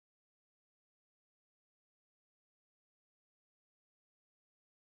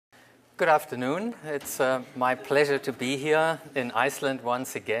Good afternoon. It's my pleasure to be here in Iceland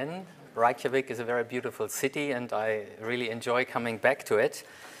once again. Reykjavik is a very beautiful city, and I really enjoy coming back to it.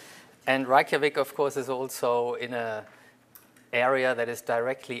 And Reykjavik, of course, is also in an area that is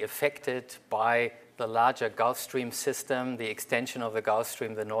directly affected by the larger Gulf Stream system, the extension of the Gulf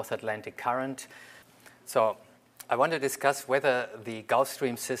Stream, the North Atlantic Current. So I want to discuss whether the Gulf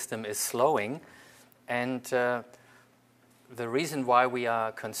Stream system is slowing, and the reason why we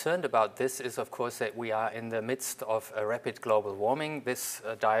are concerned about this is, of course, that we are in the midst of a rapid global warming. This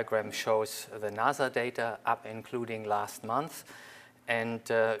diagram shows the NASA data up including last month and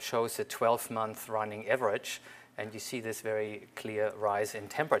shows a 12-month running average. And you see this very clear rise in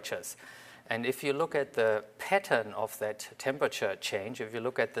temperatures. And if you look at the pattern of that temperature change, if you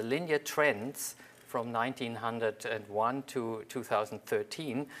look at the linear trends from 1901 to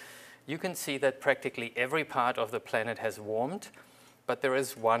 2013, you can see that practically every part of the planet has warmed, but there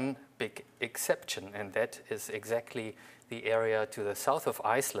is one big exception, and that is exactly the area to the south of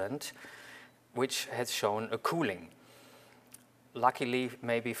Iceland, which has shown a cooling. Luckily,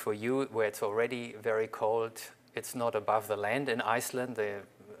 maybe for you, where it's already very cold, it's not above the land in Iceland. The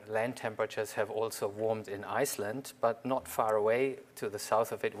land temperatures have also warmed in Iceland, but not far away to the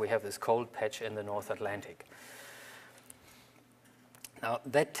south of it, we have this cold patch in the North Atlantic. Now,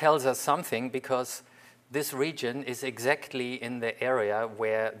 that tells us something, because this region is exactly in the area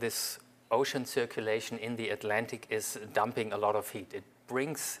where this ocean circulation in the Atlantic is dumping a lot of heat. It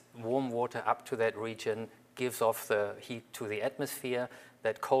brings warm water up to that region, gives off the heat to the atmosphere.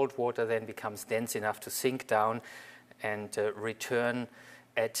 That cold water then becomes dense enough to sink down and return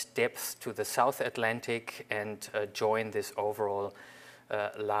at depth to the South Atlantic and join this overall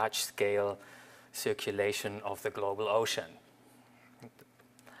large-scale circulation of the global ocean.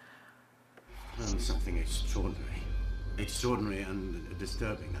 Something extraordinary and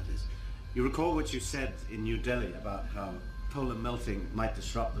disturbing, that is. You recall what you said in New Delhi about how polar melting might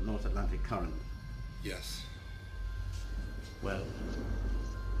disrupt the North Atlantic current? Yes. Well,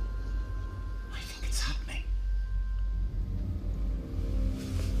 I think it's happening.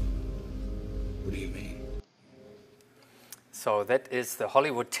 What do you mean? So that is the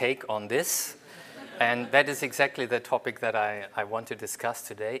Hollywood take on this. And that is exactly the topic that I want to discuss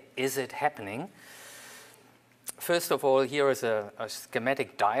today. Is it happening? First of all, here is a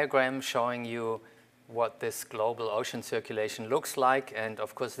schematic diagram showing you what this global ocean circulation looks like. And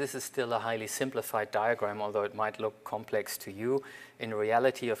of course, this is still a highly simplified diagram, although it might look complex to you. In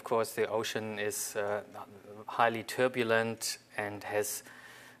reality, of course, the ocean is highly turbulent and has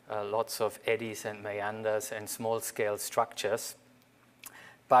lots of eddies and meanders and small-scale structures.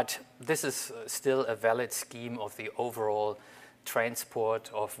 But this is still a valid scheme of the overall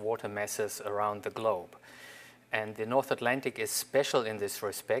transport of water masses around the globe. And the North Atlantic is special in this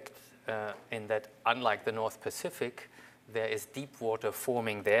respect, in that, unlike the North Pacific, there is deep water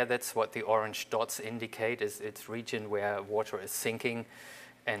forming there. That's what the orange dots indicate, is its region where water is sinking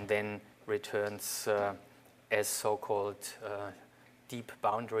and then returns as so-called deep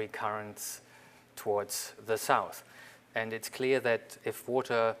boundary currents towards the south. And it's clear that if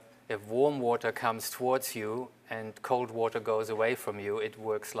warm water comes towards you and cold water goes away from you, it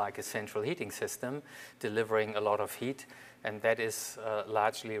works like a central heating system, delivering a lot of heat. And that is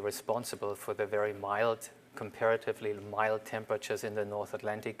largely responsible for the very mild, comparatively mild temperatures in the North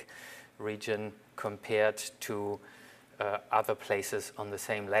Atlantic region compared to other places on the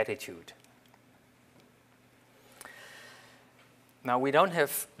same latitude. Now, we don't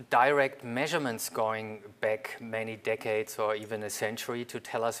have direct measurements going back many decades or even a century to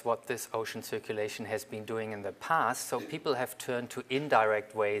tell us what this ocean circulation has been doing in the past. So people have turned to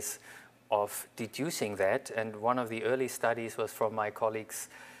indirect ways of deducing that. And one of the early studies was from my colleagues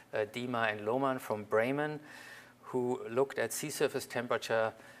Dima and Lohmann from Bremen, who looked at sea surface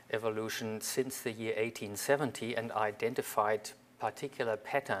temperature evolution since the year 1870 and identified particular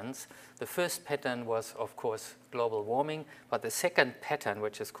patterns. The first pattern was, of course, global warming, but the second pattern,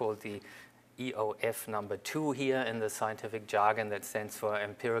 which is called the EOF number 2 here in the scientific jargon, that stands for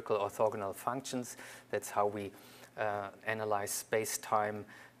empirical orthogonal functions. That's how we analyze space-time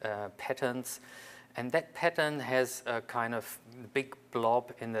patterns. And that pattern has a kind of big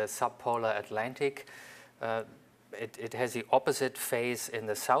blob in the subpolar Atlantic. It has the opposite phase in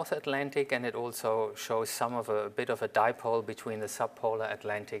the South Atlantic, and it also shows a bit of a dipole between the subpolar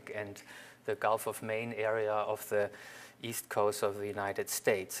Atlantic and the Gulf of Maine area of the east coast of the United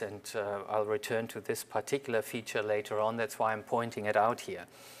States. And I'll return to this particular feature later on. That's why I'm pointing it out here.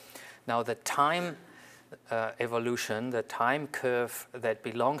 Now, the time evolution, the time curve that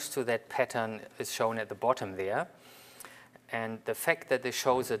belongs to that pattern is shown at the bottom there. And the fact that this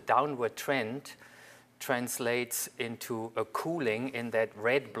shows a downward trend translates into a cooling in that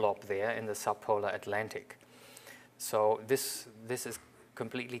red blob there in the subpolar Atlantic. So this is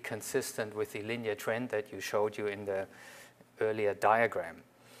completely consistent with the linear trend that you showed you in the earlier diagram.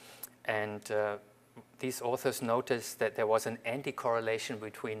 And these authors noticed that there was an anti-correlation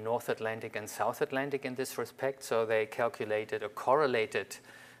between North Atlantic and South Atlantic in this respect, so they calculated a correlated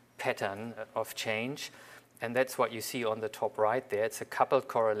pattern of change, and that's what you see on the top right there. It's a coupled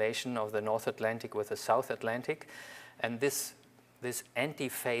correlation of the North Atlantic with the South Atlantic, and this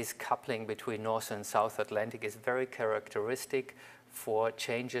anti-phase coupling between North and South Atlantic is very characteristic for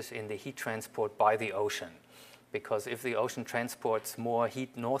changes in the heat transport by the ocean, because if the ocean transports more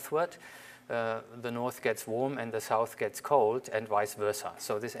heat northward, the north gets warm and the south gets cold, and vice versa.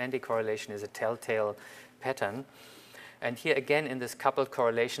 So this anti-correlation is a telltale pattern. And here again, in this coupled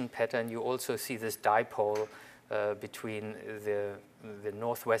correlation pattern, you also see this dipole between the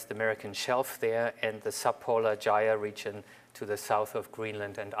Northwest American shelf there and the subpolar gyre region to the south of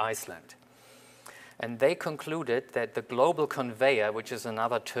Greenland and Iceland. And they concluded that the global conveyor, which is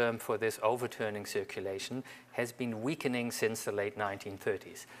another term for this overturning circulation, has been weakening since the late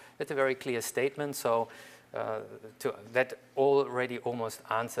 1930s. That's a very clear statement, so that already almost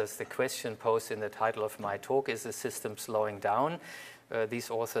answers the question posed in the title of my talk, is the system slowing down? These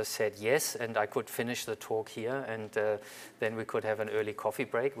authors said yes, and I could finish the talk here, and then we could have an early coffee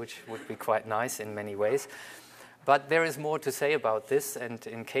break, which would be quite nice in many ways. But there is more to say about this, and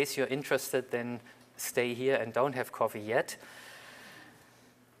in case you're interested, then stay here and don't have coffee yet.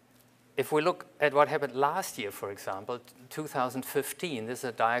 If we look at what happened last year, for example, 2015, this is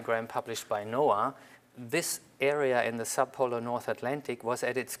a diagram published by NOAA, this area in the subpolar North Atlantic was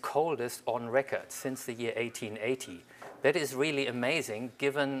at its coldest on record since the year 1880. That is really amazing,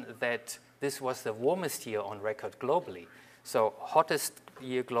 given that this was the warmest year on record globally. So hottest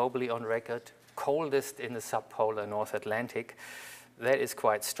year globally on record, coldest in the subpolar North Atlantic. That is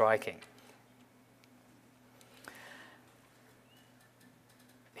quite striking.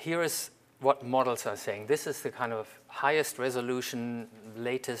 Here is what models are saying. This is the kind of highest resolution,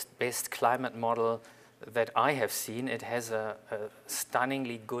 latest, best climate model that I have seen. It has a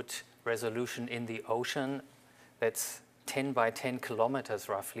stunningly good resolution in the ocean. That's 10 by 10 kilometers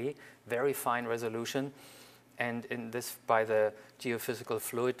roughly, very fine resolution. And in this by the Geophysical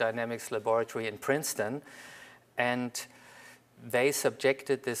Fluid Dynamics Laboratory in Princeton. And they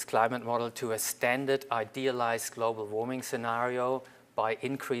subjected this climate model to a standard idealized global warming scenario by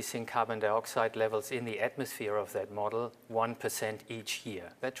increasing carbon dioxide levels in the atmosphere of that model 1% each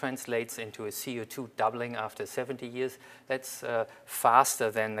year. That translates into a CO2 doubling after 70 years. That's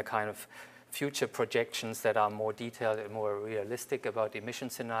faster than the kind of future projections that are more detailed and more realistic about emission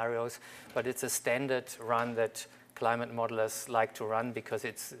scenarios. But it's a standard run that climate modelers like to run because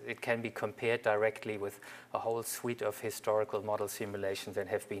it can be compared directly with a whole suite of historical model simulations that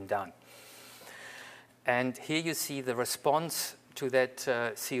have been done. And here you see the response to that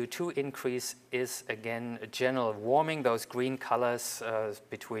CO2 increase is, again, a general warming, those green colors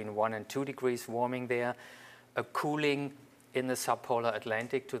between 1 and 2 degrees warming there, a cooling in the subpolar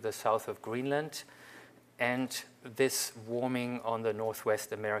Atlantic to the south of Greenland, and this warming on the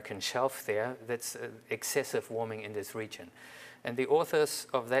Northwest American shelf there. That's excessive warming in this region. And the authors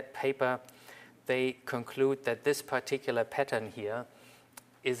of that paper, they conclude that this particular pattern here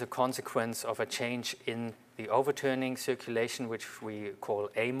is a consequence of a change in the overturning circulation, which we call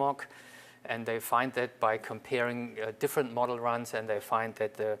AMOC, and they find that by comparing different model runs, and they find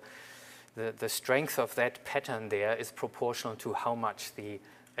that the strength of that pattern there is proportional to how much the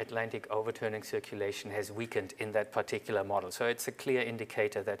Atlantic overturning circulation has weakened in that particular model. So it's a clear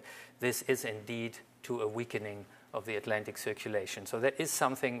indicator that this is indeed to a weakening of the Atlantic circulation. So that is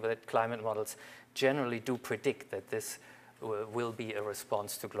something that climate models generally do predict, that this will be a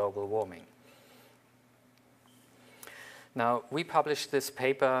response to global warming. Now, we published this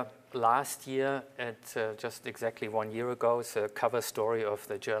paper last year at just exactly 1 year ago. It's a cover story of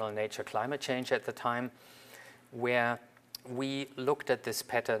the journal Nature Climate Change at the time, where we looked at this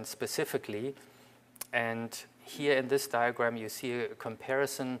pattern specifically. And here in this diagram, you see a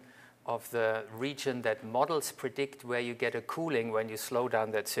comparison of the region that models predict where you get a cooling when you slow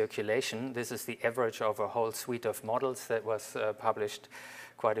down that circulation. This is the average of a whole suite of models that was published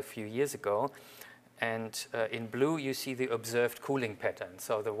quite a few years ago. And in blue, you see the observed cooling pattern.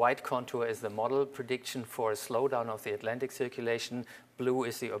 So the white contour is the model prediction for a slowdown of the Atlantic circulation. Blue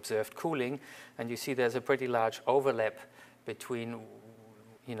is the observed cooling. And you see there's a pretty large overlap between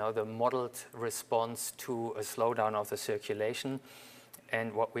the modeled response to a slowdown of the circulation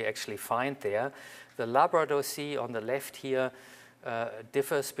and what we actually find there. The Labrador Sea on the left here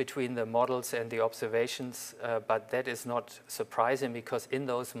differs between the models and the observations, but that is not surprising because in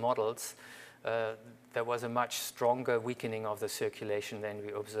those models there was a much stronger weakening of the circulation than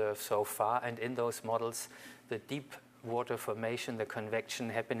we observed so far, and in those models the deep water formation, the convection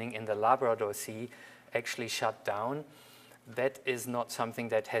happening in the Labrador Sea actually shut down. That is not something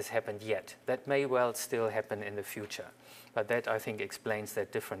that has happened yet. That may well still happen in the future, but that I think explains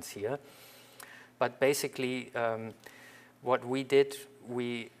that difference here. But basically what we did,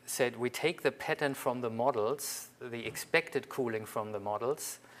 we said we take the pattern from the models, the expected cooling from the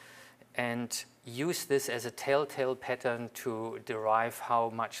models, and use this as a telltale pattern to derive how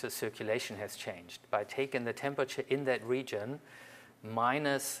much the circulation has changed by taking the temperature in that region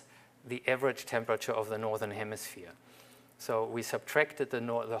minus the average temperature of the northern hemisphere. So we subtracted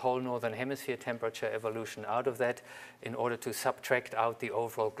the whole northern hemisphere temperature evolution out of that in order to subtract out the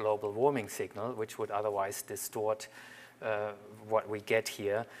overall global warming signal, which would otherwise distort what we get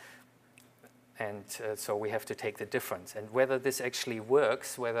here. And so we have to take the difference. And whether this actually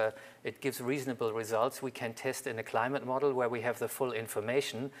works, whether it gives reasonable results, we can test in a climate model where we have the full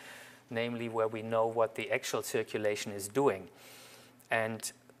information, namely where we know what the actual circulation is doing.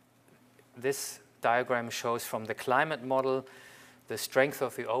 And this diagram shows from the climate model the strength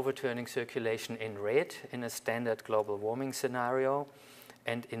of the overturning circulation in red in a standard global warming scenario.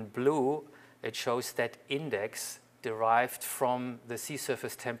 And in blue, it shows that index derived from the sea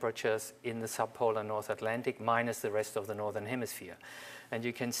surface temperatures in the subpolar North Atlantic minus the rest of the northern hemisphere. And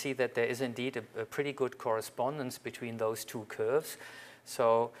you can see that there is indeed a pretty good correspondence between those two curves,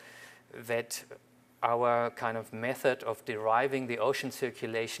 so that our kind of method of deriving the ocean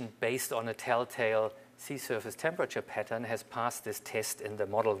circulation based on a telltale sea surface temperature pattern has passed this test in the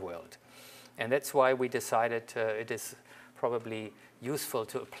model world. And that's why we decided it is probably useful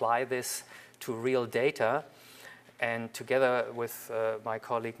to apply this to real data. And together with my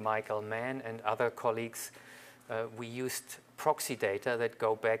colleague Michael Mann and other colleagues, we used proxy data that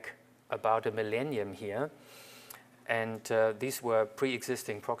go back about a millennium here. And these were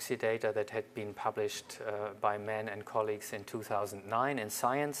pre-existing proxy data that had been published by Mann and colleagues in 2009 in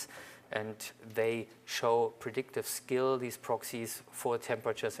Science. And they show predictive skill, these proxies, for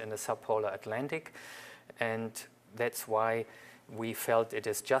temperatures in the subpolar Atlantic. And that's why we felt it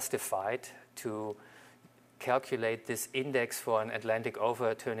is justified to calculate this index for an Atlantic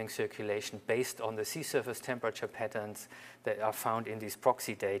overturning circulation based on the sea surface temperature patterns that are found in these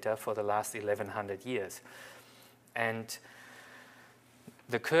proxy data for the last 1100 years. And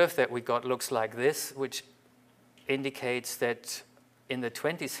the curve that we got looks like this, which indicates that in the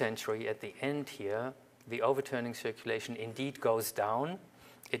 20th century, at the end here, the overturning circulation indeed goes down.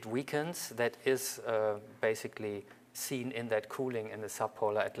 It weakens. That is basically seen in that cooling in the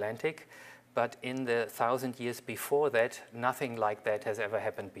subpolar Atlantic. But in the 1,000 years before that, nothing like that has ever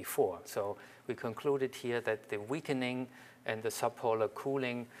happened before. So we concluded here that the weakening and the subpolar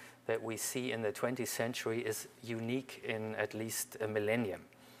cooling that we see in the 20th century is unique in at least a millennium.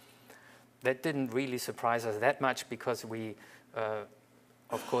 That didn't really surprise us that much because we,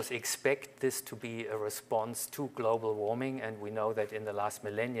 of course, expect this to be a response to global warming, and we know that in the last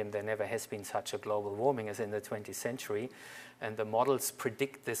millennium there never has been such a global warming as in the 20th century. And the models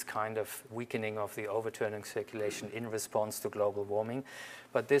predict this kind of weakening of the overturning circulation in response to global warming.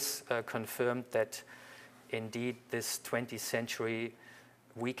 But this confirmed that indeed this 20th century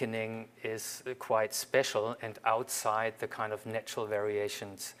weakening is quite special and outside the kind of natural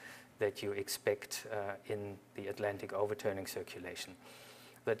variations that you expect in the Atlantic overturning circulation.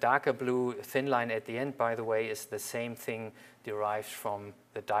 The darker blue thin line at the end, by the way, is the same thing derived from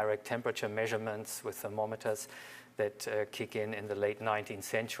the direct temperature measurements with thermometers that kick in the late 19th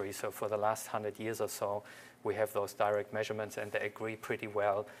century. So for the last 100 years or so, we have those direct measurements, and they agree pretty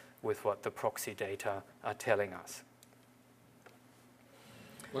well with what the proxy data are telling us.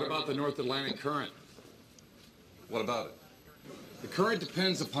 What about the North Atlantic current? What about it? The current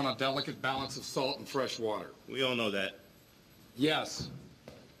depends upon a delicate balance of salt and fresh water. We all know that. Yes,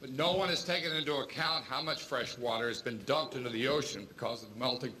 but no one has taken into account how much fresh water has been dumped into the ocean because of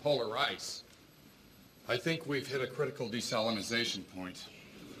melting polar ice. I think we've hit a critical desalinization point.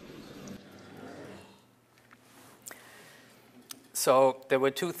 So there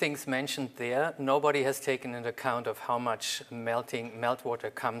were two things mentioned there. Nobody has taken into account of how much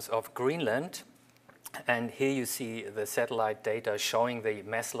meltwater comes off Greenland. And here you see the satellite data showing the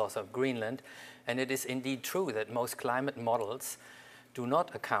mass loss of Greenland. And it is indeed true that most climate models do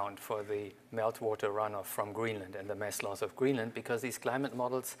not account for the meltwater runoff from Greenland and the mass loss of Greenland, because these climate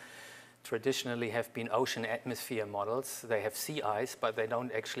models traditionally have been ocean atmosphere models. They have sea ice, but they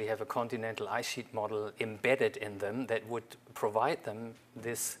don't actually have a continental ice sheet model embedded in them that would provide them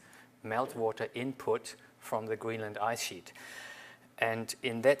this meltwater input from the Greenland ice sheet. And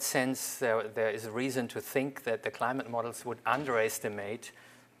in that sense, there is a reason to think that the climate models would underestimate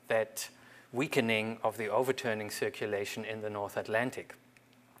that weakening of the overturning circulation in the North Atlantic.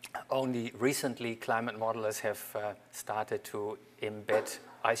 Only recently, climate modelers have started to embed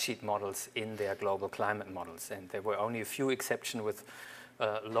ice sheet models in their global climate models. And there were only a few exceptions with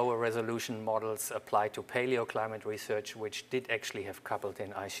lower resolution models applied to paleoclimate research, which did actually have coupled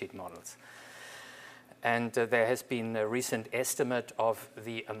in ice sheet models. And there has been a recent estimate of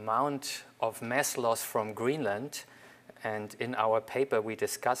the amount of mass loss from Greenland. And in our paper, we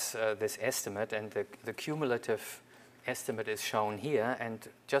discuss this estimate, and the cumulative estimate is shown here. And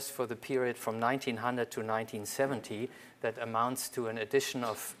just for the period from 1900 to 1970, that amounts to an addition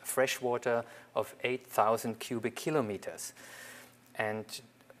of fresh water of 8,000 cubic kilometers. And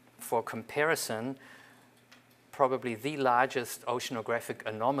for comparison, probably the largest oceanographic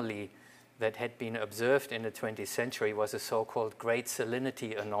anomaly that had been observed in the 20th century was a so-called Great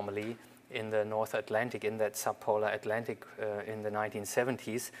Salinity Anomaly in the North Atlantic, in that subpolar Atlantic in the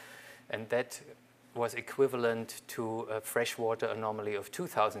 1970s. And that was equivalent to a freshwater anomaly of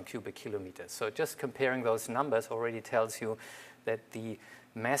 2,000 cubic kilometers. So just comparing those numbers already tells you that the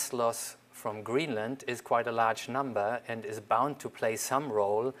mass loss from Greenland is quite a large number and is bound to play some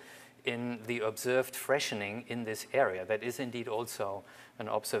role in the observed freshening in this area. That is indeed also an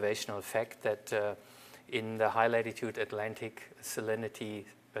observational fact that in the high latitude Atlantic, salinity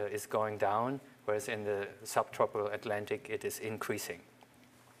is going down, whereas in the subtropical Atlantic it is increasing.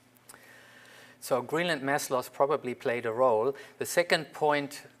 So Greenland mass loss probably played a role. The second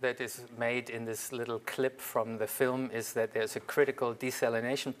point that is made in this little clip from the film is that there's a critical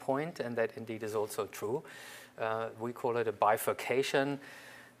desalination point, and that indeed is also true. We call it a bifurcation,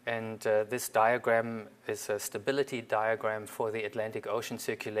 and this diagram is a stability diagram for the Atlantic Ocean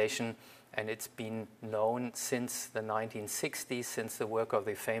circulation, and it's been known since the 1960s, since the work of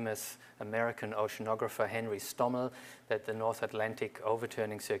the famous American oceanographer Henry Stommel, that the North Atlantic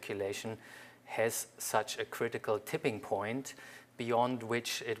overturning circulation has such a critical tipping point beyond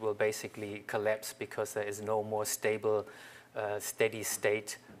which it will basically collapse because there is no more stable, steady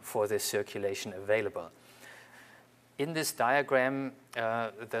state for this circulation available. In this diagram,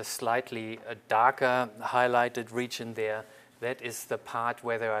 the slightly darker highlighted region there, that is the part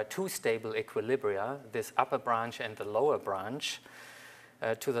where there are two stable equilibria, this upper branch and the lower branch.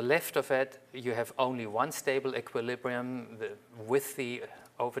 To the left of it, you have only one stable equilibrium with the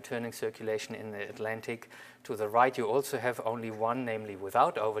overturning circulation in the Atlantic. To the right, you also have only one, namely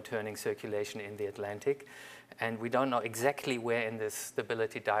without overturning circulation in the Atlantic. And we don't know exactly where in this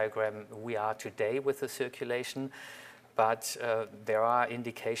stability diagram we are today with the circulation, but there are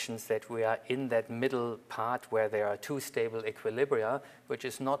indications that we are in that middle part where there are two stable equilibria, which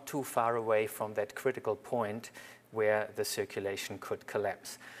is not too far away from that critical point where the circulation could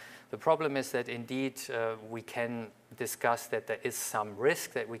collapse. The problem is that indeed we can discuss that there is some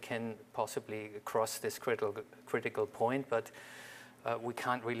risk that we can possibly cross this critical point, but we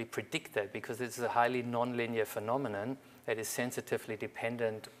can't really predict that because it's a highly nonlinear phenomenon that is sensitively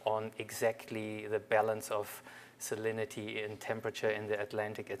dependent on exactly the balance of salinity and temperature in the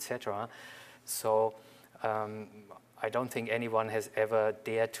Atlantic, etc. So I don't think anyone has ever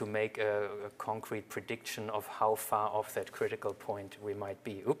dared to make a concrete prediction of how far off that critical point we might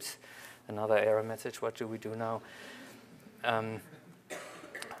be. Oops, another error message. What do we do now?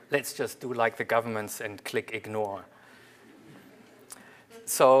 Let's just do like the governments and click ignore.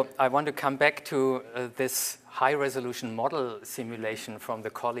 So I want to come back to this high-resolution model simulation from the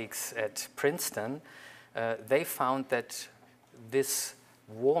colleagues at Princeton. They found that this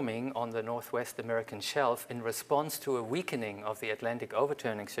warming on the Northwest American shelf in response to a weakening of the Atlantic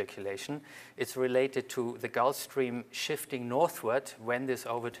overturning circulation is related to the Gulf Stream shifting northward when this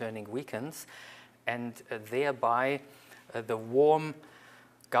overturning weakens, and thereby the warm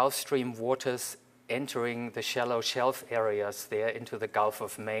Gulf Stream waters entering the shallow shelf areas there into the Gulf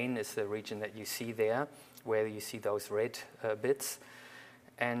of Maine is the region that you see there, where you see those red bits.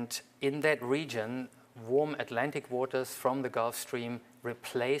 And in that region, warm Atlantic waters from the Gulf Stream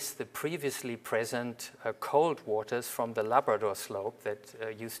replace the previously present cold waters from the Labrador slope that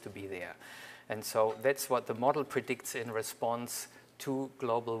used to be there. And so that's what the model predicts in response to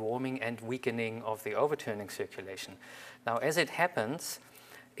global warming and weakening of the overturning circulation. Now, as it happens,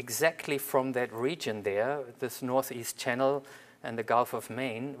 exactly from that region there, this northeast channel and the Gulf of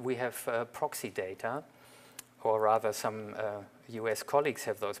Maine, we have proxy data or rather some US colleagues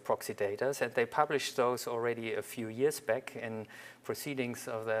have those proxy data, and they published those already a few years back in proceedings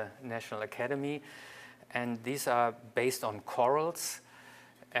of the National Academy. And these are based on corals,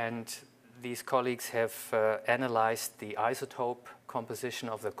 and these colleagues have analyzed the isotope composition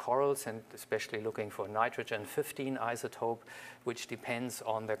of the corals, and especially looking for nitrogen-15 isotope, which depends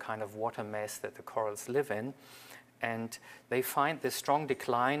on the kind of water mass that the corals live in. And they find this strong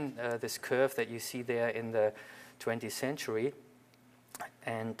decline, this curve that you see there in the 20th century.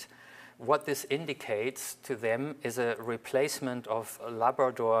 And what this indicates to them is a replacement of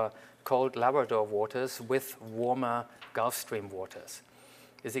cold Labrador waters with warmer Gulf Stream waters.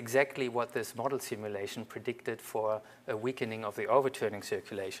 Is exactly what this model simulation predicted for a weakening of the overturning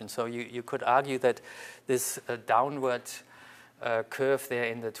circulation. So you could argue that this downward curve there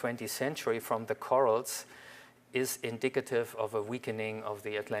in the 20th century from the corals is indicative of a weakening of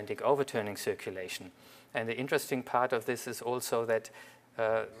the Atlantic overturning circulation. And the interesting part of this is also that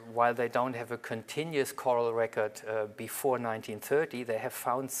while they don't have a continuous coral record before 1930, they have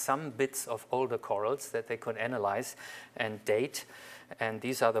found some bits of older corals that they could analyze and date. And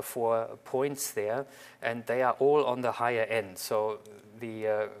these are the 4 points there, and they are all on the higher end. So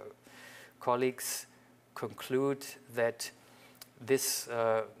the colleagues conclude that this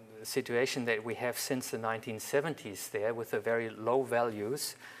situation that we have since the 1970s there with the very low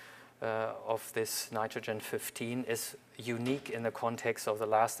values of this nitrogen-15 is unique in the context of the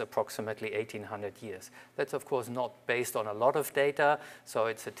last approximately 1800 years. That's of course not based on a lot of data, so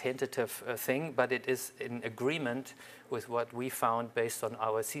it's a tentative thing, but it is in agreement with what we found based on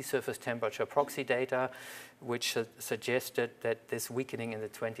our sea surface temperature proxy data, which suggested that this weakening in the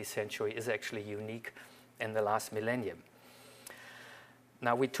 20th century is actually unique in the last millennium.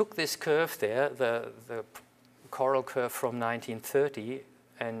 Now we took this curve there, the coral curve from 1930,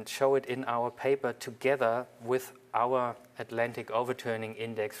 and show it in our paper together with our Atlantic overturning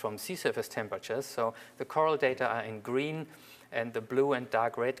index from sea surface temperatures. So the coral data are in green, and the blue and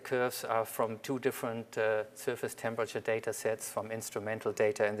dark red curves are from 2 different surface temperature data sets, from instrumental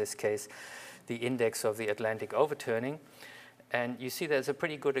data in this case, the index of the Atlantic overturning. And you see there's a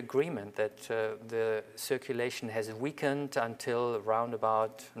pretty good agreement that the circulation has weakened until around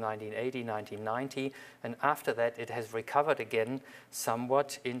about 1980, 1990, and after that it has recovered again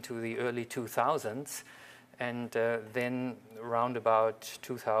somewhat into the early 2000s, and then around about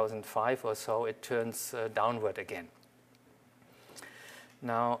 2005 or so it turns downward again.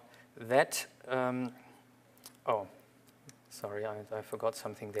 Now that, oh, sorry, I forgot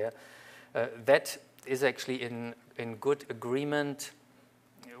something there. That is actually in good agreement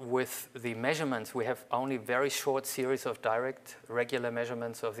with the measurements. We have only very short series of direct regular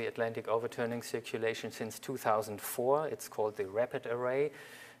measurements of the Atlantic overturning circulation since 2004. It's called the rapid array,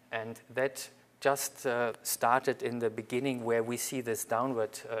 and that just started in the beginning where we see this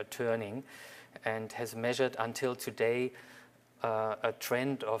downward turning, and has measured until today a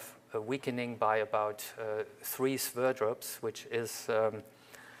trend of a weakening by about 3 Sverdrups, which is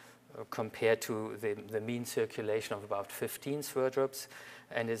compared to the mean circulation of about 15 Sverdrups,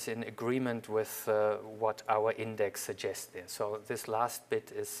 and is in agreement with what our index suggests there. So this last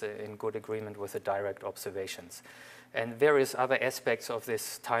bit is in good agreement with the direct observations. And various other aspects of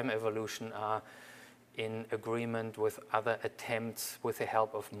this time evolution are in agreement with other attempts with the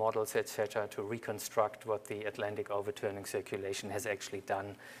help of models, etc., to reconstruct what the Atlantic overturning circulation has actually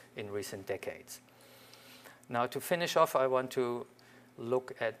done in recent decades. Now, to finish off, I want to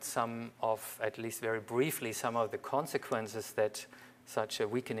look at some of, at least very briefly, some of the consequences that such a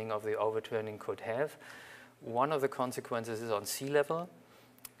weakening of the overturning could have. One of the consequences is on sea level.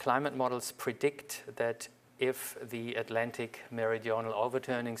 Climate models predict that if the Atlantic meridional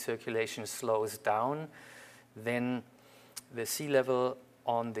overturning circulation slows down, then the sea level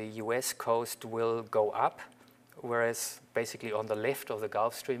on the US coast will go up, whereas basically on the left of the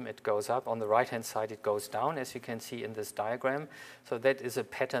Gulf Stream it goes up, on the right-hand side it goes down, as you can see in this diagram. So that is a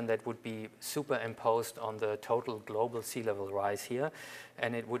pattern that would be superimposed on the total global sea level rise here,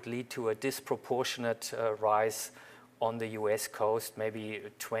 and it would lead to a disproportionate rise on the US coast, maybe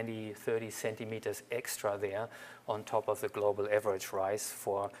 20, 30 centimeters extra there on top of the global average rise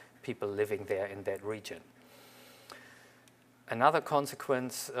for people living there in that region. Another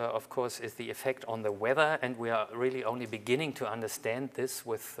consequence, of course, is the effect on the weather, and we are really only beginning to understand this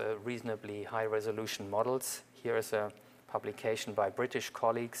with reasonably high-resolution models. Here is a publication by British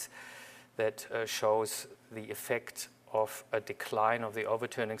colleagues that shows the effect of a decline of the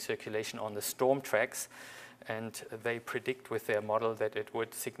overturning circulation on the storm tracks, and they predict with their model that it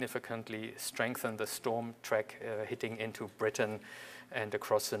would significantly strengthen the storm track hitting into Britain and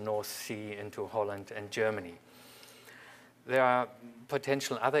across the North Sea into Holland and Germany. There are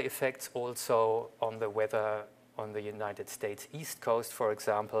potential other effects also on the weather on the United States East Coast, for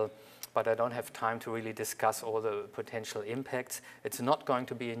example, but I don't have time to really discuss all the potential impacts. It's not going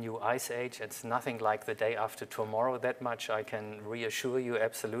to be a new ice age. It's nothing like the day after tomorrow. That much I can reassure you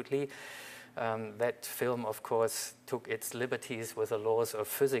absolutely. That film, of course, took its liberties with the laws of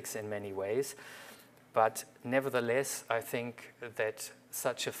physics in many ways. But nevertheless, I think that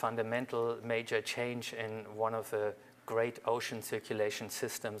such a fundamental major change in one of the great ocean circulation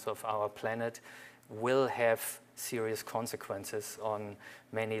systems of our planet will have serious consequences on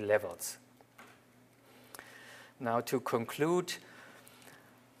many levels. Now, to conclude,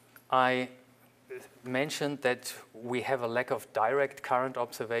 I mentioned that we have a lack of direct current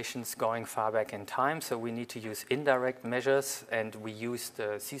observations going far back in time, so we need to use indirect measures, and we used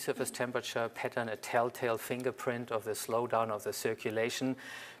the sea surface temperature pattern, a telltale fingerprint of the slowdown of the circulation,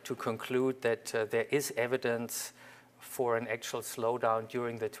 to conclude that there is evidence for an actual slowdown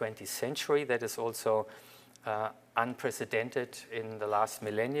during the 20th century that is also unprecedented in the last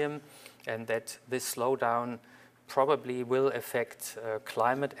millennium, and that this slowdown probably will affect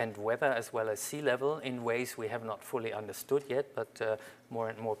climate and weather as well as sea level in ways we have not fully understood yet, but more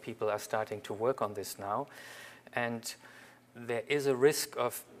and more people are starting to work on this now. And there is a risk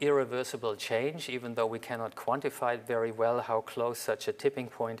of irreversible change, even though we cannot quantify very well how close such a tipping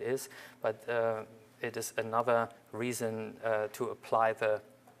point is, but it is another reason to apply the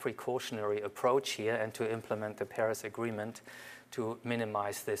precautionary approach here and to implement the Paris Agreement to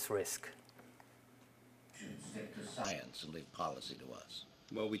minimize this risk. Stick to science and leave policy to us.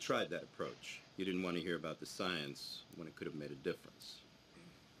 Well, we tried that approach. You didn't want to hear about the science when it could have made a difference.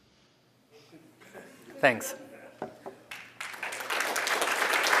 Thanks.